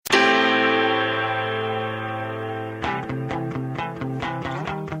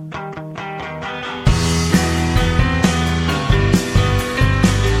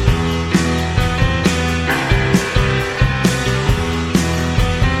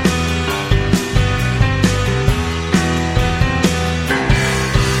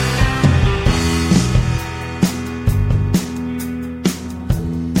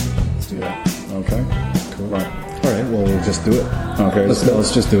do it. Okay.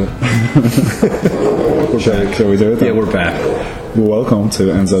 Let's just do it. Shall we do it then? Yeah, we're back. Welcome to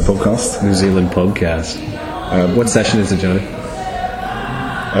NZ Podcast. New Zealand podcast. What session is it, Johnny?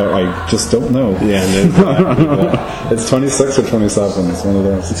 I just don't know. Yeah, no. It's 26 or 27. It's one of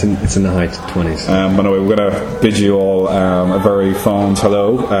those. It's in the high 20s. But anyway, we're going to bid you all a very fond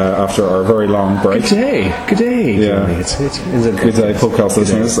hello after our very long break. Good day. Yeah. Johnny. It's a Good day, podcast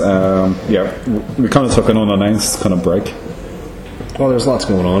listeners. We kind of took an unannounced kind of break. Well, there's lots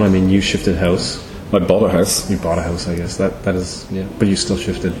going on. I mean, you shifted house. I bought a house. You bought a house, I guess. That is, yeah. But you still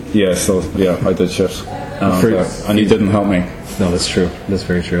shifted. Yeah, I did shift. And you didn't help me. No, that's true. That's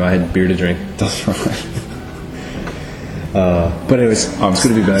very true. I had beer to drink. That's right. But anyways, it's good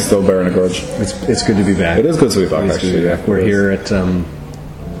to be back. Still bearing a grudge. It's good to be back. It is good to be back, actually. Yeah, we're here at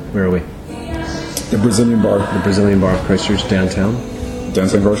where are we? The Brazilian bar. The Brazilian bar of Christchurch downtown.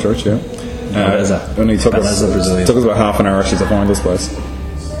 Downtown Christchurch, yeah. Only took us about half an hour actually to find this place.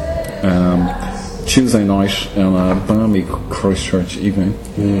 Tuesday night in a balmy Christchurch evening.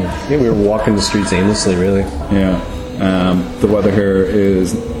 Yeah, we were walking the streets aimlessly, really. Yeah. The weather here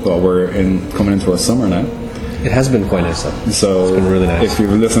is, we're coming into a summer now. It has been quite nice, though. So it's been really nice. If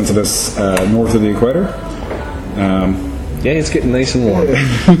you've listened to this north of the equator, yeah, it's getting nice and warm.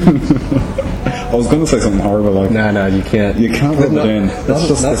 I was going to say something horrible like, no, you can't. You can't rub it in.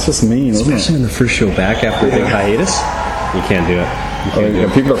 That's just mean, isn't it? Especially in the first show back after a big hiatus. You can't do it.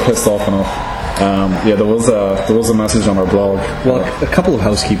 People are pissed off enough. There was a message on our blog. Well, a couple of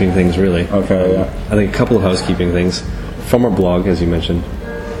housekeeping things, really. Okay, yeah. I think a couple of housekeeping things from our blog, as you mentioned.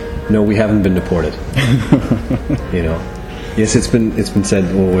 No, we haven't been deported. Yes, it's been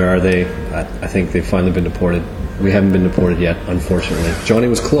said. Well, where are they? I think they've finally been deported. We haven't been deported yet, unfortunately. Johnny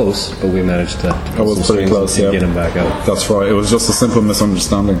was close, but we managed to pretty close, and get him back out. That's right. It was just a simple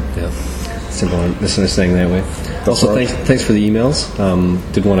misunderstanding. Yeah, simple misunderstanding that way. That's also, right. thanks for the emails.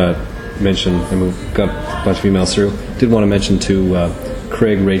 Did want to mention, and we've got a bunch of emails through. Did want to mention to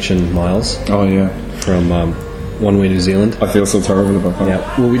Craig, Rach, and Miles. Oh yeah, from One Way New Zealand. I feel so terrible about that. Yeah.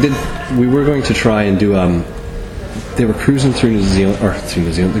 Well, we were going to try and do. They were cruising through New Zealand.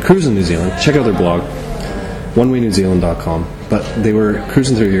 They're cruising New Zealand. Check out their blog, onewaynewzealand.com. But they were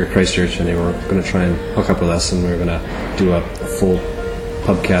cruising through here at Christchurch, and they were going to try and hook up with us, and we were going to do a full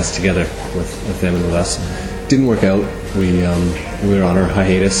pubcast together with them and with us. Didn't work out. We were on our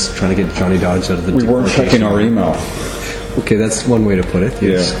hiatus trying to get Johnny Dodge out of the. We weren't checking our email. Okay, that's one way to put it.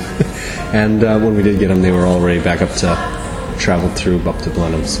 Yes. Yeah. And when we did get them, they were already back up to traveled through up to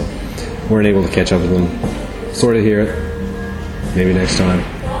Blenheim, so weren't able to catch up with them. Sort of hear it. Maybe next time.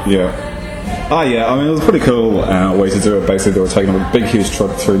 Yeah. I mean, it was a pretty cool way to do it. Basically, they were taking a big, huge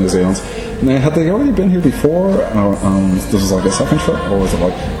trip through New Zealand. Now, had they already been here before? This was like a second trip, or was it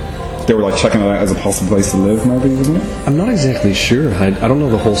like they were like checking it out as a possible place to live? Maybe, wasn't it? I'm not exactly sure. I don't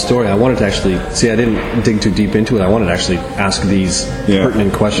know the whole story. I wanted to actually see. I didn't dig too deep into it. I wanted to actually ask these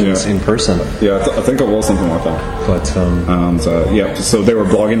pertinent questions in person. Yeah, I think it was something like that. But so they were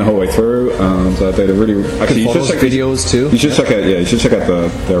blogging the whole way through, and they had really. Actually, you should check videos too. You should check out. Yeah, you should check out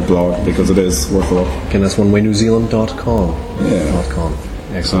their blog because it is worth a look. Again, that's onewaynewzealand.com. Yeah. .com.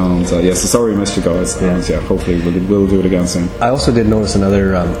 Excellent. So sorry we missed you guys. And hopefully we'll do it again soon. I also did notice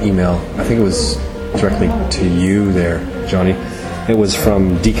another email. I think it was directly to you there, Johnny. It was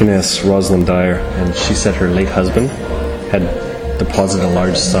from Deaconess Rosalind Dyer, and she said her late husband had deposited a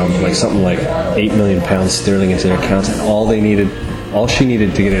large sum, like something like £8 million sterling into their account, and all she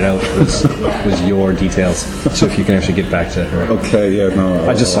needed to get it out was your details. So if you can actually get back to her. Okay, yeah, no.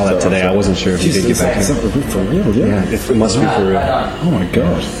 I just saw that today. I wasn't sure if you did get back to her. Is that for real? Yeah. Yeah, it must be for real. Oh my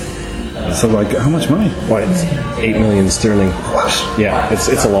god. So like, how much money? What? It's 8 million sterling. What? Yeah,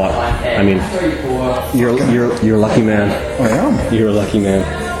 it's a lot. I mean, you're a lucky man. I am. You're a lucky man.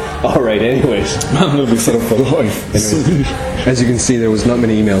 All right. Anyways, I'm gonna be set up for life. As you can see, there was not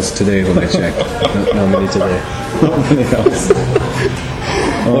many emails today when I checked. Not many today. Not many else.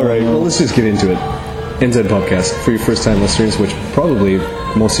 All right. Well, let's just get into it. NZ Podcast for your first-time listeners, which probably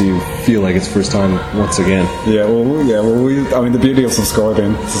most of you feel like it's first time once again. I mean, the beauty of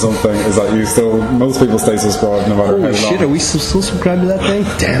subscribing to something is that most people stay subscribed no matter how long. Holy shit, are we still subscribed to that thing?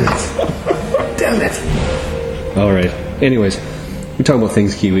 Damn it. All right. Anyways, we talk about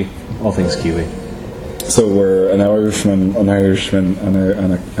things Kiwi, all things Kiwi. So we're an Irishman, and I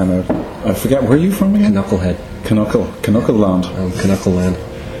forget, where are you from again? Knucklehead. Canuckle land. Canuckle land.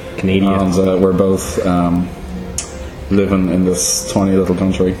 Canadian. And we're both living in this tiny little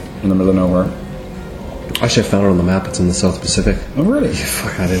country in the middle of nowhere. Actually, I found it on the map. It's in the South Pacific. Oh, really? Yeah,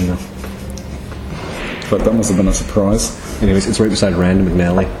 fuck, I didn't know. But that must have been a surprise. Anyways, it's right beside Rand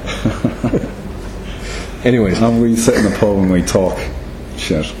McNally. Anyways, And we sit in the pub and we talk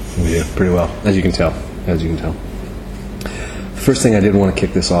shit. we do pretty well, as you can tell. As you can tell. First thing I did want to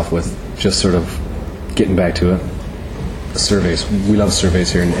kick this off with, just sort of getting back to it, surveys. We love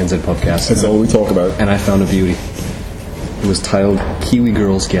surveys here in NZ Podcast. That's all we talk about. And I found a beauty. It was titled "Kiwi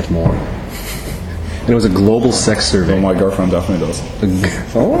Girls Get More," and it was a global sex survey. My girlfriend definitely does.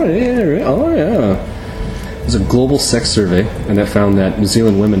 Oh yeah. It was a global sex survey, and it found that New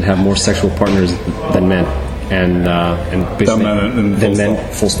Zealand women have more sexual partners than men, and basically Than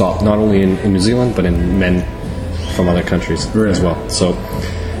men, full stop. Not only in New Zealand, but in men from other countries Really? as well. So,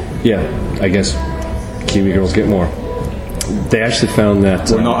 yeah, I guess Kiwi girls get more. They actually found that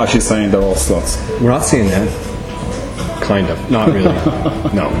We're not actually saying they're all sluts. we're not saying that. Kind of, not really.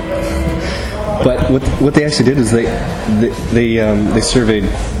 No. But what they actually did is they surveyed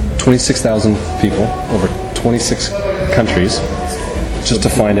 26,000 people over 26 countries just to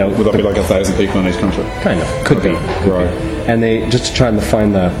find out. Would that be like 1,000 people in each country? Kind of could be. Right. And they just to try and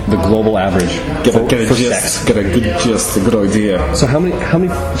find the global average Get a for gist, sex. get a good gist, a good idea. So how many?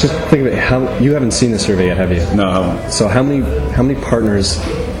 Just think of it. How you haven't seen the survey yet, have you? No, I haven't. So how many partners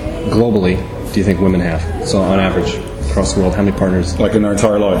globally do you think women have? So on average across the world, how many partners Like in their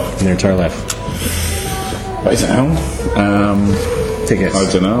entire life. in their entire life? Right now, Take it.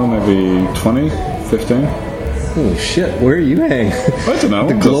 I don't know, maybe 20, 15? Holy shit! Where are you hang? I don't know.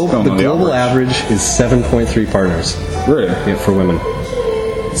 The just global going on average is 7.3 partners. Really? Yeah, for women.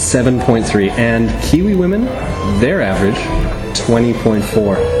 7.3. And Kiwi women, their average,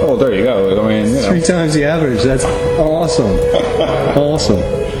 20.4. Oh, there you go. I mean, you know. 3 times the average. That's awesome. Awesome.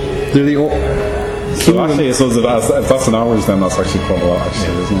 They're the old. So actually, so if that's an average, then that's actually quite a lot,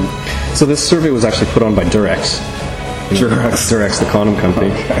 actually, isn't it? So this survey was actually put on by Durex. Durex, the condom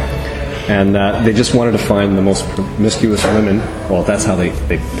company. And they just wanted to find the most promiscuous women. Well, that's how they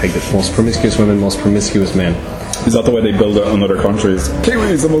pegged it. Most promiscuous women, most promiscuous men. Is that the way they build it in other countries?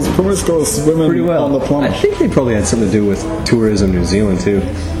 Kiwis, the most promiscuous women Pretty well. on the planet. I think they probably had something to do with tourism New Zealand too.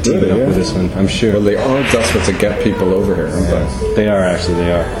 Teaming Really, up yeah. with this one, I'm sure. Well, they are desperate to get people over here, aren't they? They are actually,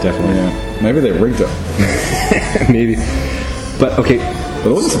 definitely. Yeah. Maybe they rigged it. Maybe. But okay,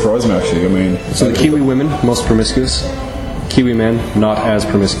 But it wouldn't surprise me, actually. I mean, so the Kiwi women, most promiscuous. Kiwi men, not as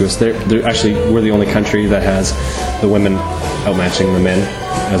promiscuous. They're actually, we're the only country that has the women outmatching the men,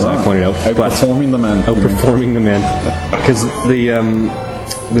 as I pointed out. But outperforming the men. outperforming the men. Because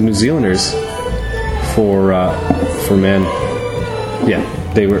the New Zealanders, for men, yeah,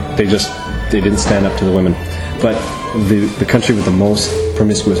 they didn't stand up to the women. But the country with the most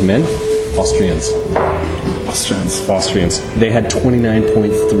promiscuous men, Austrians. Austrians. They had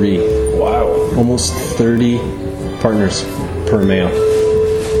 29.3. Wow. Almost 30 partners per male.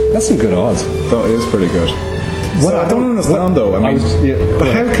 That's some good odds. That is pretty good. What I don't understand though, I mean, but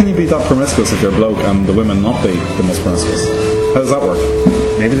how can you be that promiscuous if you're a bloke and the women not be the most promiscuous? How does that work?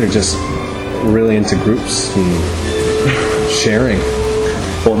 Maybe they're just really into groups and sharing.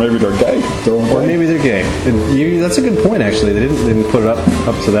 Or maybe they're gay. They're all Or gay. maybe they're gay. That's a good point, actually. They didn't put it up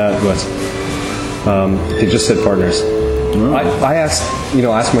to that, but they just said partners. I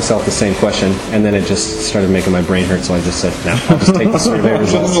asked myself the same question, and then it just started making my brain hurt. So I just said, "No, I'll just take the survey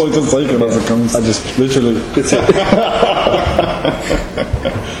results." I'll just take it as it comes. I just literally.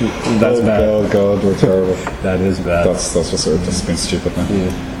 That's bad. God, we're terrible. That is bad. That's just being stupid now.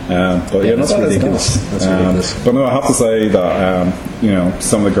 But Yeah, no, that's that is ridiculous. nice. That's ridiculous. But no, I have to say that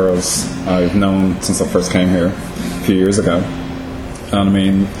some of the girls I've known since I first came here a few years ago, and I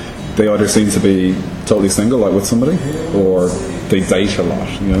mean, they either seem to be totally single, like with somebody, or they date a lot.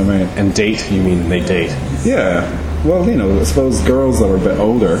 You know what I mean? And date? You mean they date? Yeah. Well, I suppose girls that are a bit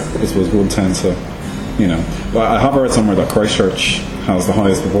older, I suppose, would tend to, Well, I have heard somewhere that Christchurch has the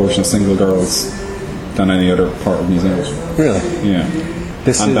highest proportion of single girls than any other part of New Zealand. Really? Yeah.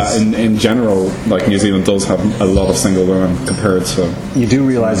 This And that is. in general, like New Zealand does have a lot of single women compared to. You do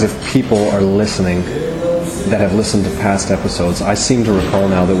realize if people are listening that have listened to past episodes, I seem to recall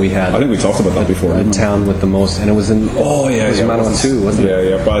now that we had I think we talked about that before. a didn't we? town with the most, and it was in. Oh yeah, it was yeah. Manawatu, wasn't it?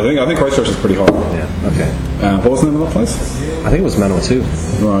 Yeah. But I think Christchurch is pretty high. Yeah. Okay. What was the name of that place? I think it was Manawatu,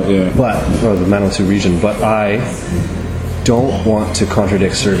 Right. Yeah. or the Manawatu region. But I don't want to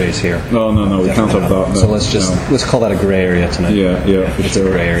contradict surveys here. No, we can't have that. No, So let's call that a grey area tonight. Yeah, for It's sure.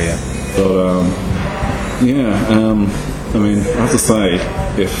 a grey area. But I mean, I have to say,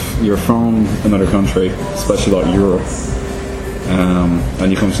 if you're from another country, especially like Europe,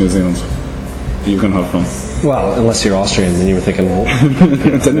 and you come to New Zealand, you can have fun. Well, unless you're Austrian, then you were thinking, well,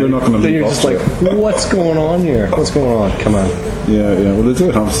 Then you're not going to then leave you're just like, Austria. what's going on here? What's going on? Come on. Yeah. Well, they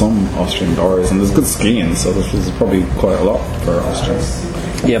do have some Austrian bars, and there's good skiing, so there's probably quite a lot for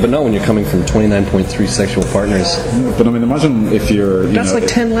Austrians. Yeah, but not when you're coming from 29.3 sexual partners. But I mean, imagine if you're. That's like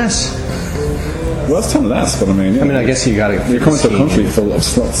 10 less. Well, that's 10 less, but I mean. Yeah, I mean, I guess you got to. You're coming to a country full of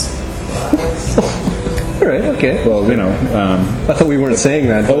sluts. All right, okay. Well, you know. I thought we weren't saying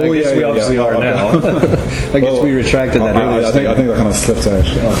that. But I guess we obviously are now. I guess we retracted that earlier. I think that kind of slipped out.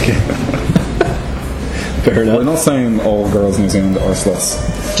 Okay. Fair enough. We're not saying all girls in New Zealand are sluts.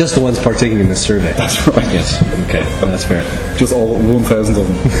 Just the ones partaking in this survey. That's right. Yes. Okay, that's fair. Just all 1,000 of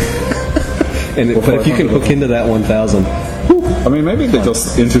them. But if you can hook into that 1,000, I mean, maybe they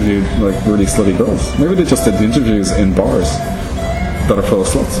just interviewed like really slutty girls. Maybe they just did the interviews in bars that are full of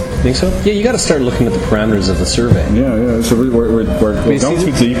sluts. Think so? Yeah, you got to start looking at the parameters of the survey. Yeah. So we're going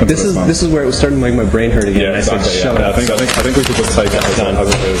too deep into this. This is where it was starting to make my brain hurt again. Yeah, exactly. I said, shut up. I think we should just take it as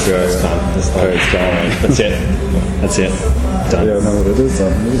it is. It's done. That's it. That's it. Done. Yeah, no, it is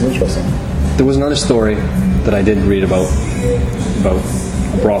interesting. There was another story that I did read about a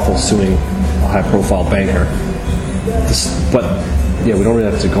brothel suing a high-profile banker. But yeah, we don't really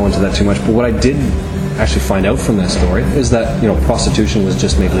have to go into that too much. But what I did actually find out from that story is that prostitution was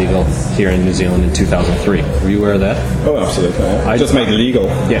just made legal here in New Zealand in 2003. Were you aware of that? Oh, absolutely. Yeah. I just made legal.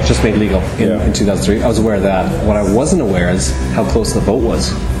 Yeah, just made legal in 2003. I was aware of that. What I wasn't aware is how close the vote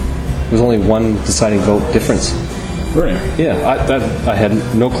was. There was only one deciding vote difference. Really? Yeah, I had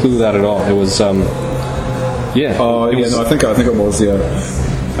no clue that at all. It was, I think it was.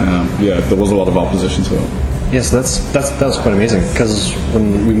 There was a lot of opposition to it. Yes, that was quite amazing because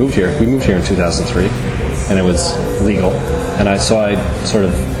when we moved here in 2003, and it was legal, and I sort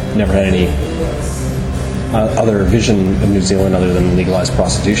of never had any other vision of New Zealand other than legalized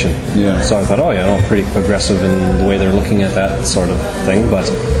prostitution. Yeah. So I thought, pretty progressive in the way they're looking at that sort of thing,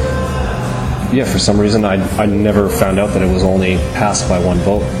 but. Yeah, for some reason I never found out that it was only passed by one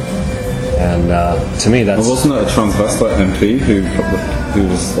vote, and to me that's. Well, wasn't it a transvestite MP who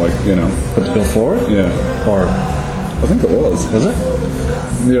was like put the bill forward? Yeah, or I think it was. Was it?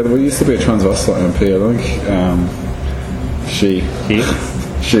 Yeah, there used to be a transvestite MP. I think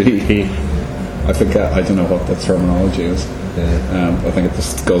he. I think I don't know what the terminology is. Yeah. I think it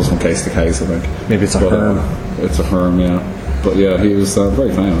just goes from case to case. I think maybe it's a herm. It's a herm, yeah. But yeah, he was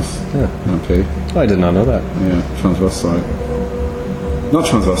very famous. Yeah. MP. I did not know that. Yeah, transvestite. Not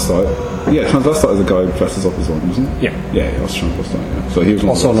transvestite. Yeah, transvestite is a guy who dresses up as one, isn't it? Yeah. Yeah, he was transvestite, yeah. So he was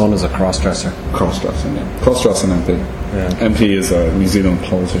also known as a cross-dresser. Cross-dressing, yeah. Cross-dressing MP. Yeah. MP is a New Zealand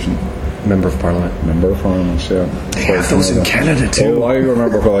politician. Member of Parliament, yeah. They have those in Canada too. Oh, I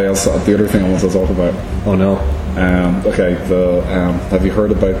remember what else. The other thing I wanted to talk about. Oh no. Okay, have you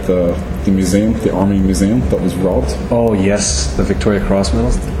heard about the museum, the Army Museum that was robbed? Oh yes, the Victoria Cross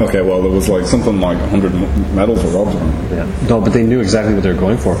medals. Okay, well there was something like 100 medals were robbed. Yeah. No, but they knew exactly what they were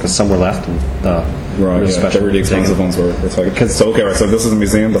going for because some were left and the really expensive ones were taken. So this is a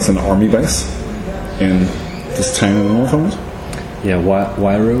museum that's an army base in this town in the North Island. Yeah,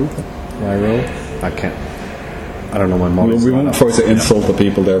 Wairau. I don't know my mom. We won't try to insult the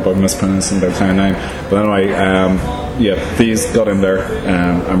people there by mispronouncing their town name. But anyway, these got in there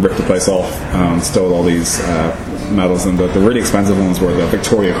and ripped the place off and stole all these medals. And the really expensive ones were the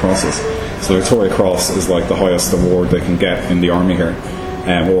Victoria Crosses. So the Victoria Cross is like the highest award they can get in the army here.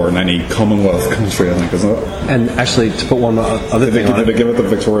 Or in any Commonwealth country, I think, isn't it? And actually, to put one other thing on it... Did they give it the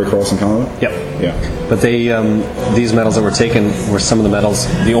Victoria Cross in Canada? Yep. Yeah. But these medals that were taken were some of the medals,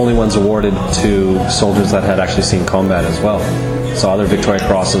 the only ones awarded to soldiers that had actually seen combat as well. So other Victoria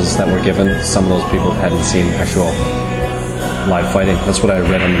Crosses that were given, some of those people hadn't seen actual live fighting. That's what I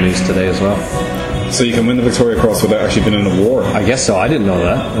read on the news today as well. So you can win the Victoria Cross without actually being in a war? I guess so. I didn't know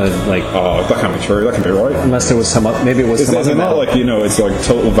that. That can't be true. That can't be right. Unless there was some... Maybe it was some other medal. Is it not it's like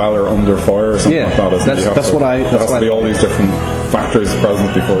total valor under fire or something like that? That's what I... There has to be all these different factors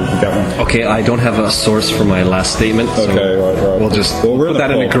present before you can get one. Okay, I don't have a source for my last statement. So okay, right. We'll just put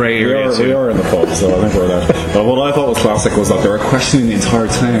that in a grey area. We are in the pub, so I think we're there. But what I thought was classic was that they were questioning the entire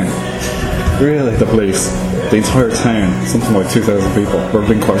town. Really? The police. The entire town. Something like 2,000 people were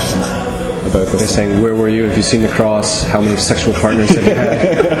being questioned. About this. They're saying, where were you? Have you seen the cross? How many sexual partners have you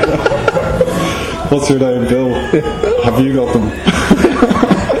had? What's your name, Bill? Have you got them?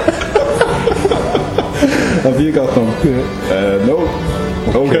 Have you got them? No.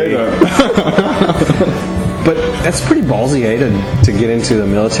 Okay then. But that's pretty ballsy, to get into the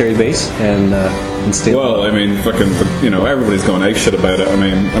military base and stay. Well, I mean, fucking, everybody's going ape shit about it. I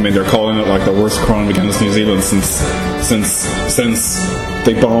mean, they're calling it like the worst crime against New Zealand since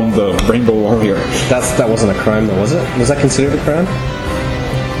they bombed the Rainbow Warrior. That wasn't a crime, though, was it? Was that considered a crime?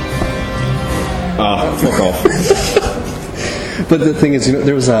 Fuck off. But the thing is,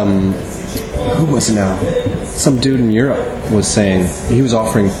 there was who was it now? Some dude in Europe was saying he's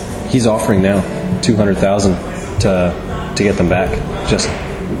offering now 200,000 to get them back, just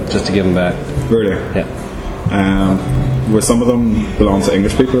to give them back. Really? Yeah. Were some of them belong to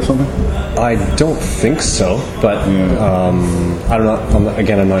English people or something? I don't think so, but I don't know.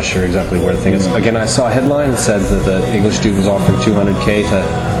 I'm not sure exactly where the thing is. Again, I saw a headline that said that the English dude was offering 200K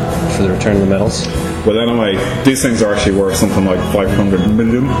for the return of the medals. Well, anyway, these things are actually worth something like 500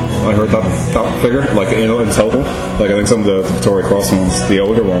 million. I heard that figure, like in total. Like I think some of the Victoria Cross ones, the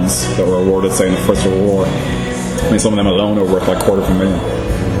older ones that were awarded, say in the First World War, I mean, some of them alone are worth like $250,000.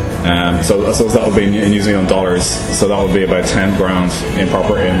 So that would be in New Zealand dollars. So that would be about 10 grand in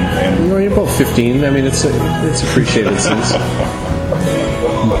proper in. No, you're about 15. I mean, it's appreciated since.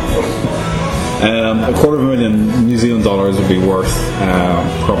 $250,000 New Zealand dollars would be worth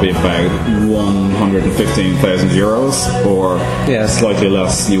probably about 115,000 euros, or slightly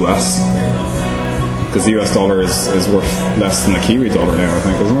less US. Because the US dollar is worth less than the Kiwi dollar now, I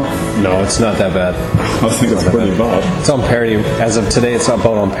think, isn't it? No, it's not that bad. I think it's pretty bad. It's on parity. As of today, it's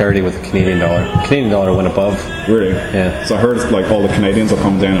about on parity with the Canadian dollar. The Canadian dollar went above. Really? Yeah. So I heard like all the Canadians are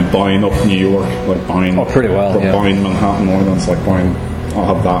coming down and buying up New York, like buying. Oh, pretty well. Yeah. Buying Manhattan Islands, like buying. I'll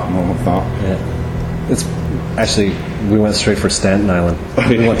have that and I'll have that. Yeah. It's actually we went straight for Stanton Island.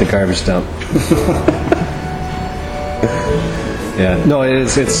 We want the garbage dump. Yeah, no,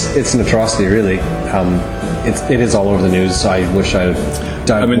 it's an atrocity, really. It is all over the news. So I wish I had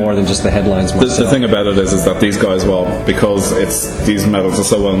done more than just the headlines myself. The thing about it is that these guys, because these medals are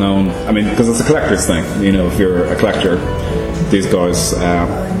so well known. I mean, because it's a collector's thing. You know, if you're a collector, these guys,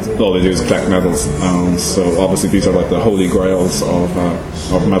 all they do is collect medals. So obviously, these are like the holy grails of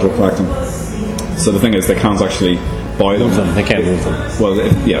medal collecting. So the thing is, they can't actually buy them. They can't move them. Well,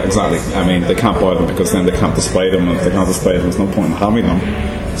 yeah, exactly. I mean, they can't buy them because then they can't display them, and if they can't display them, there's no point in having them.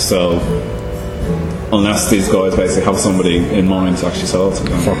 So, unless these guys basically have somebody in mind to actually sell it to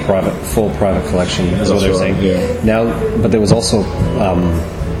them. For full private collection, is what they're saying. Yeah. Now, but there was also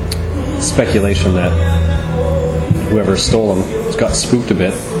speculation that whoever stole them got spooked a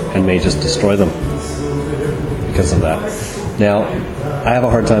bit and may just destroy them because of that. Now, I have a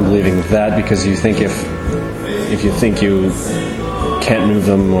hard time believing that, because you think if you think you can't move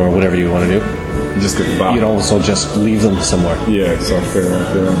them or whatever you want to do, You just get them back. you'd also just leave them somewhere. Yeah, exactly.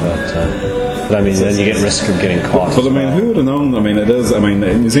 But I mean, then you get risk of getting caught. But I mean, who would have known? I mean,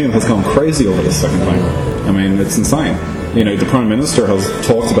 New Zealand has gone crazy over this second thing. I mean, it's insane. You know, the Prime Minister has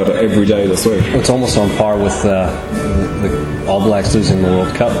talked about it every day this week. It's almost on par with the All Blacks losing the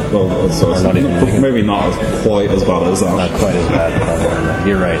World Cup. Well, maybe not quite as bad as that. Not quite as bad, probably.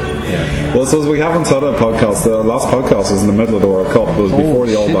 You're right. Yeah. Well, so we haven't had a podcast. The last podcast was in the middle of the World Cup. It was before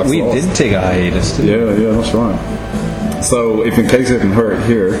the All Blacks We lost. did take a hiatus. Yeah, that's right. So, if in case you haven't heard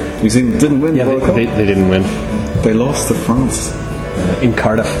here, New Zealand didn't win the World Cup. They didn't win. They lost to France. In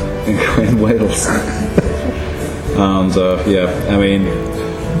Cardiff. In Wales. And, I mean,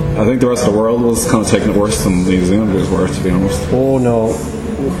 I think the rest of the world was kind of taking it worse than the New Zealanders were, to be honest. Oh, no.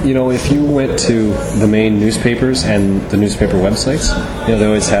 You know, if you went to the main newspapers and the newspaper websites, you know, they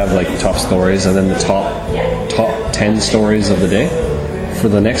always have, like, top stories and then the top 10 stories of the day. For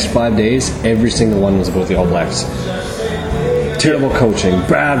the next 5 days, every single one was about the All Blacks. Terrible coaching,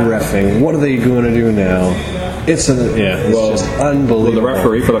 bad reffing, what are they going to do now? It's just unbelievable. Well, the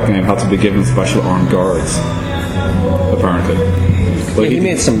referee for that game had to be given special armed guards, apparently. Yeah,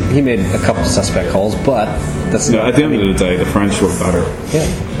 he made a couple of suspect calls, but that's not. At the end of the day, the French were better. Yeah.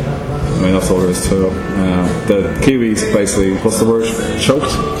 I mean, that's all there is to it. The Kiwis basically, what's the word?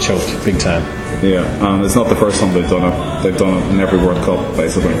 Choked, big time. Yeah, and it's not the first time they've done it. They've done it in every World Cup,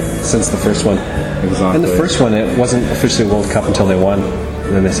 basically. Since the first one. Exactly. And the first one, it wasn't officially World Cup until they won.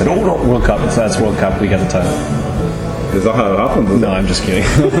 And then they said, oh no, World Cup. So that's World Cup, we got the title. Is that how it happened? No, I'm just kidding.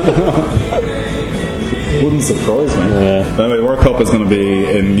 Wouldn't surprise me. Yeah. But anyway, the World Cup is going to be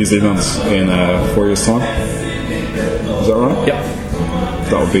in New Zealand in 4 years' time. Is that right? Yep.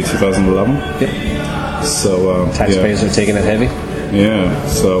 That would be 2011. Yep. So taxpayers are taking it heavy. Yeah.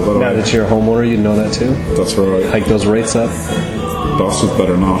 So now that you're a homeowner, you know that too. That's right. Hike those rates up. Bastards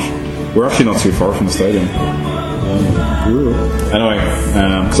better not. We're actually not too far from the stadium. Anyway,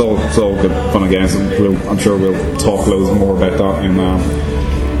 it's all good fun and games. I'm sure we'll talk loads more about that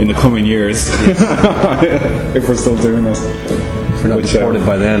in the coming years if we're still doing this. If we're not deported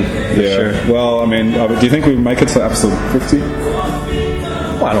by then. Yeah. Sure. Well, I mean, do you think we make it to episode 50?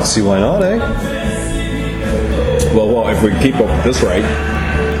 Well, I don't see why not, eh? Well, if we keep up at this rate, I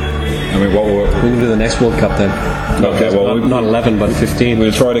mean, we can do the next World Cup then. Okay, well, not 11, but 15.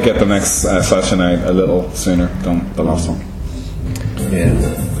 We'll try to get the next session out a little sooner than the last one. Yeah.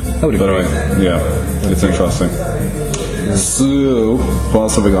 That would But agree. anyway, yeah, it's interesting. So, what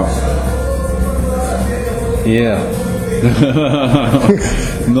else have we got? Yeah.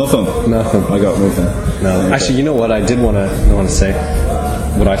 Nothing. Nothing. I got nothing. No. Actually, you know what? I did want to say.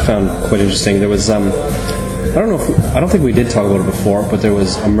 What I found quite interesting. There was I don't think we did talk about it before, but there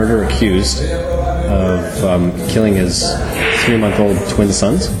was a murderer accused of killing his 3-month-old twin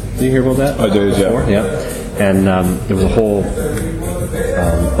sons. Did you hear about that? I did, yeah. Before? Yeah. And there was a whole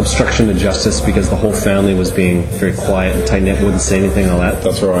obstruction to justice because the whole family was being very quiet and tight-knit, wouldn't say anything and all that.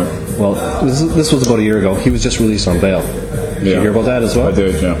 That's right. Well, this was about a year ago. He was just released on bail. Did you hear about that as well? I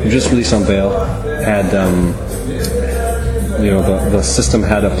did, yeah. He was just released on bail. Had the system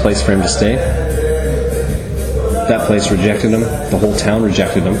had a place for him to stay. That place rejected him. The whole town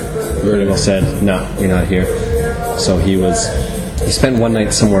rejected him. Pretty well said, "No, you're not here." So he spent one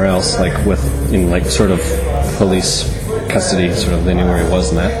night somewhere else, in sort of police custody, sort of. They knew where he was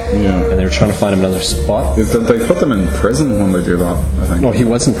and that. Yeah. And they were trying to find him another spot. They put them in prison when they do that, I think. No, he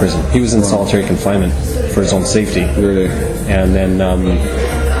was in prison. He was in solitary confinement for his own safety. Really? And then,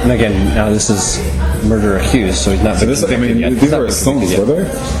 and again, now this is murder accused, so he's not been convicted yet. These are his sons, were they?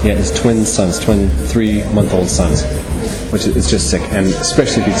 Yeah, his twin sons, 3-month-old sons, which is just sick, and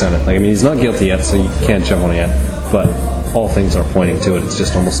especially if he's done it. He's not guilty yet, so you can't jump on it yet, but all things are pointing to it. It's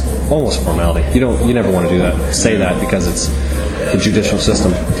just almost formality. You never want to do that, say that, because it's the judicial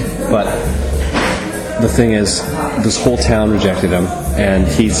system. But the thing is, this whole town rejected him, and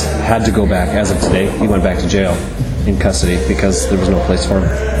he's had to go back. As of today, he went back to jail in custody because there was no place for him.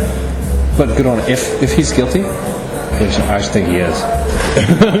 But good on him. If he's guilty, which I think he is.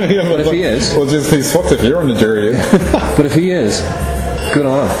 But if he is... Well, just he's fucked if you're on the jury. But if he is, good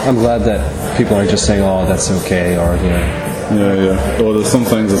on him. I'm glad that people aren't just saying, "Oh, that's okay," or, Yeah. Well, there's some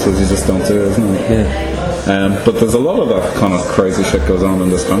things that you just don't do, isn't it? Yeah. But there's a lot of that kind of crazy shit goes on in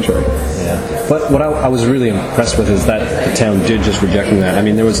this country. Yeah. But what I was really impressed with is that the town did just reject him that.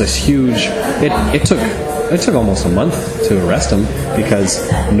 There was this huge... It took almost a month to arrest him because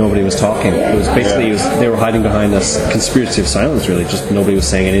nobody was talking. It was basically they were hiding behind this conspiracy of silence. Really, just nobody was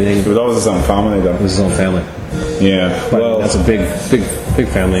saying anything. It was always his own family, though. It was his own family. Yeah. But that's a big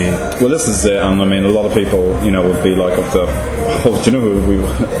family. Well, this is it, and a lot of people, would be like of the. Oh, do you know who we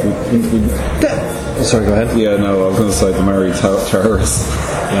Sorry, go ahead. Yeah, no, I was going to say the Mary terrorists.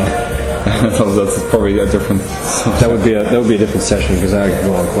 Yeah. That's probably a different. That would be a different session because that would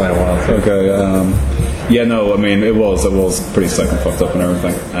go on quite a while. Too. Okay. Yeah, no, it was pretty sick and fucked up and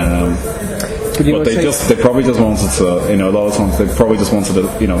everything. But they probably just wanted to, a lot of times they probably just wanted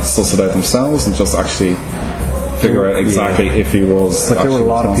to, suss it out themselves and just actually figure out exactly if he was. But there were a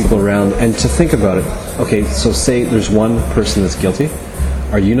lot of people around, and to think about it, okay, so say there's one person that's guilty.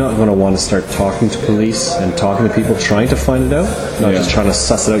 Are you not going to want to start talking to police and talking to people trying to find it out? Not just trying to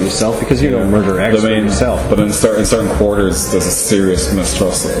suss it out yourself? Because you're no murder expert yourself. But in certain quarters, there's a serious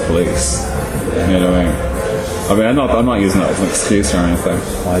mistrust of the police. You know what I mean? I'm not using that as an excuse or anything.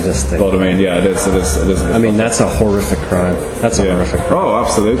 I just think. But it is. That's a horrific crime. That's a horrific crime. Oh,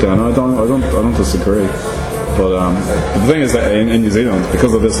 absolutely. And I don't disagree. But the thing is that in New Zealand,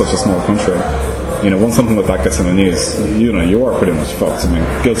 because it is such a small country, once something like that gets in the news, you are pretty much fucked.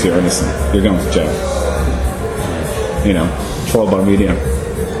 Guilty or innocent, you're going to jail. Trial by media.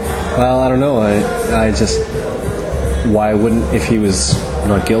 Well, I don't know. I just, why wouldn't, if he was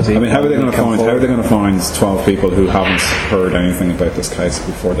not guilty? How are they going to find 12 people who haven't heard anything about this case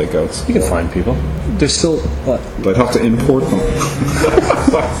before they go? You can find people. There's still what? They'd have to import them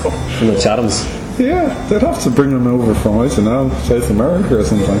from the Chathams. Yeah, they'd have to bring them over from, I don't know, South America or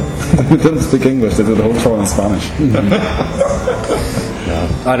something. They didn't speak English, they did the whole trial in Spanish.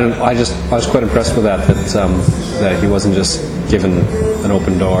 I was quite impressed with that he wasn't just given an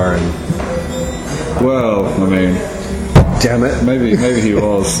open door and... Well, damn it. Maybe he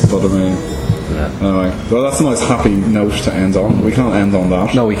was, but anyway. Well, that's a nice happy note to end on. We can't end on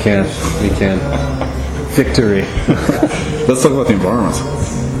that. No, we can't. Victory. Let's talk about the environment.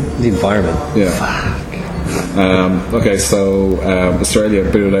 The environment. Yeah. Okay, so Australia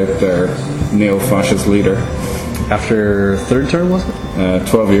booted out their neo-fascist leader. After third term, was it?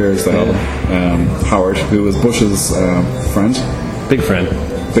 12 years they had him. Howard, who was Bush's friend. Big friend.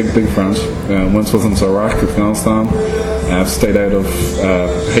 Big friend. Went with him to Iraq, Afghanistan. Stayed out of,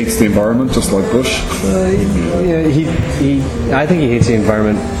 hates the environment, just like Bush. I think he hates the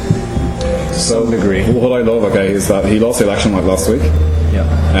environment to some degree. What I love, is that he lost the election last week.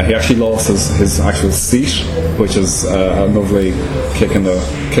 Yeah. He actually lost his actual seat, which is a lovely kick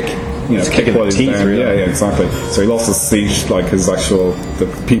kicking the teeth, there. really. Yeah, exactly. So he lost his seat, like his actual the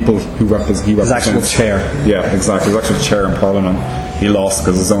people who he represents. His actual chair. Yeah, exactly. His actual chair in Parliament. He lost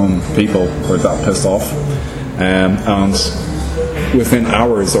because his own people were that pissed off, and within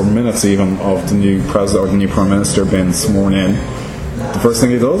hours or minutes even of the new president or the new prime minister being sworn in, the first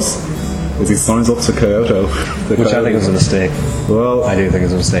thing he does is he signs up to Kyoto, Which I think was a mistake. Well, I do think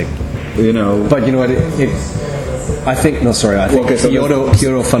it's a mistake. you know, But you know what? I think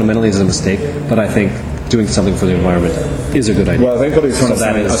Kyoto fundamentally is a mistake, but I think doing something for the environment is a good idea. well, I think what he was trying to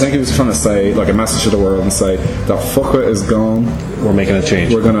say, is- I think he was trying to say like a message to the world and say that fuck it is gone. We're making a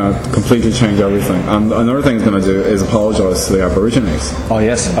change. We're going to completely change everything. And another thing he's going to do is apologise to the Aborigines. Oh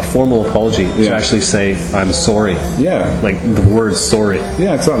yes, a formal apology to Yeah. actually say I'm sorry. Yeah, Like the word sorry.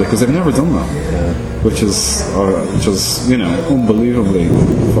 yeah, exactly, because they've never done that. Which is you know, unbelievably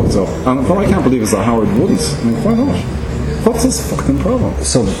fucked up. And what I can't believe is that Howard wouldn't. I mean, why not? What's his fucking problem?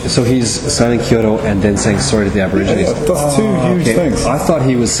 So he's signing Kyoto and then saying sorry to the Aborigines. Yeah, that's two huge things. I thought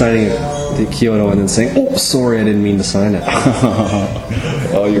he was signing the Kyoto and then saying, "Oh, sorry, I didn't mean to sign it."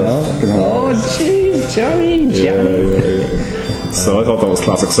 Oh, you're fucking Oh, jeez, Johnny. So I thought that was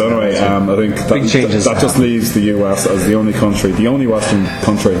classic. So anyway, I think Big changes that just leaves the US as the only Western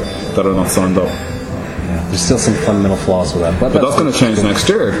country that are not signed up. There's still some fundamental flaws with that, But that's going to change next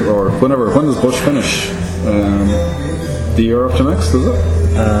year, or whenever. When does Bush finish? The year after next, is it?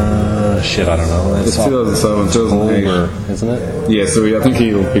 shit. I don't know. It's 2007, 2008. October, isn't it? Yeah, so I think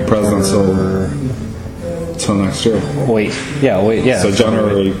he'll be president till next year. Wait. Yeah. So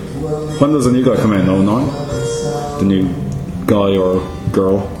January. When does the new guy come in? 09? The new guy or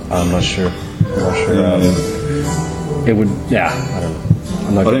girl? I'm not sure. It would. Yeah. I don't know.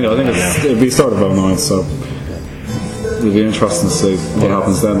 I'm not I think it'll be start of 09, so it'll be interesting to see what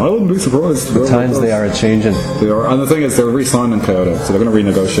happens then. I wouldn't be surprised. The times they are changing. They are, and the thing is, they're re-signing Kyoto, so they're going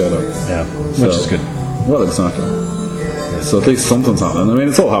to renegotiate it. Yeah, which is good. Well, exactly. So at least something's happening. I mean,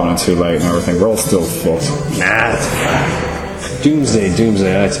 it's all happening too late and everything. We're all still fucked. Nah. Doomsday. I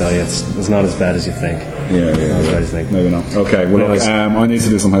tell you, it's not as bad as you think. Yeah. Not as bad as you think. Maybe not. Okay. Well, look, I need to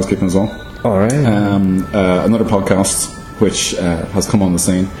do some housekeeping as well. All right. Another podcast which has come on the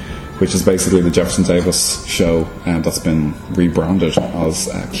scene, which is basically the Jefferson Davis show, that's been rebranded as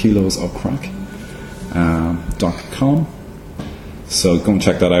kilosofcrack.com. So go and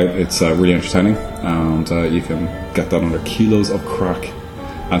check that out. It's really entertaining, and you can get that under Kilos of Crack.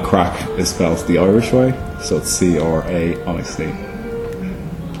 And crack is spelled the Irish way, so it's CRAIC.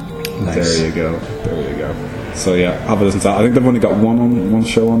 Nice. There you go. So yeah, have a listen to that. I think they've only got one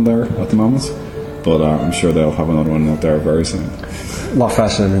show on there at the moment, but I'm sure they'll have another one out there very soon. A lot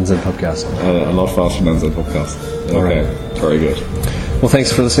faster than NZ Podcast. A lot faster than the podcast. Okay, Alright. Very good. Well,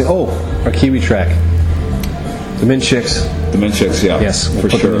 thanks for listening. Oh, our Kiwi track. The Mint Chicks. The Mint Chicks, yeah. Yes, we'll for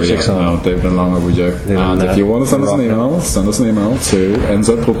put the sure. Mint Chicks on. No, they've been long overdue. And if you want to send us an email, to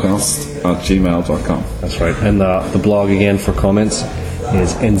nzpodcast@gmail.com. That's right. And the blog again for comments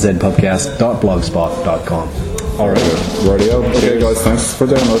is nzpodcast.blogspot.com. All right. Radio. Okay, guys, thanks for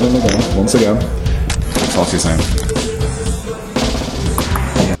downloading again. Once again. Talk to you soon.